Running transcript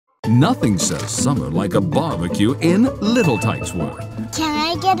Nothing says summer like a barbecue in Little Tikes World. Can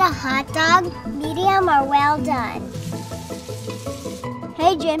I get a hot dog? Medium or well done?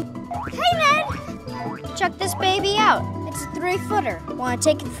 Hey, Jim. Hey, Ned. Check this baby out. It's a 3-footer. Want to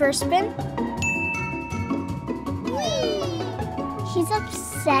take it for a spin? Whee! She's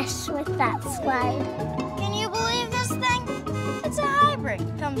obsessed with that slide. Can you believe this thing? It's a hybrid.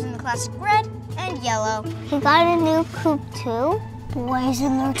 Comes in the classic red and yellow. You got a new coupe too? Boys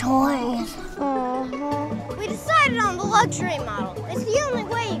and their toys. We decided on the luxury model. It's the only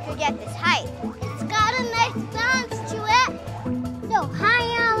way you could get this height. It's got a nice bounce to it. So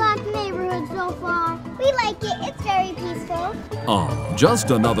high on the neighborhood so far. We like it. It's very peaceful. Oh,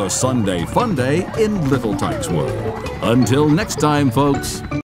 just another Sunday fun day in Little Tikes World. Until next time, folks.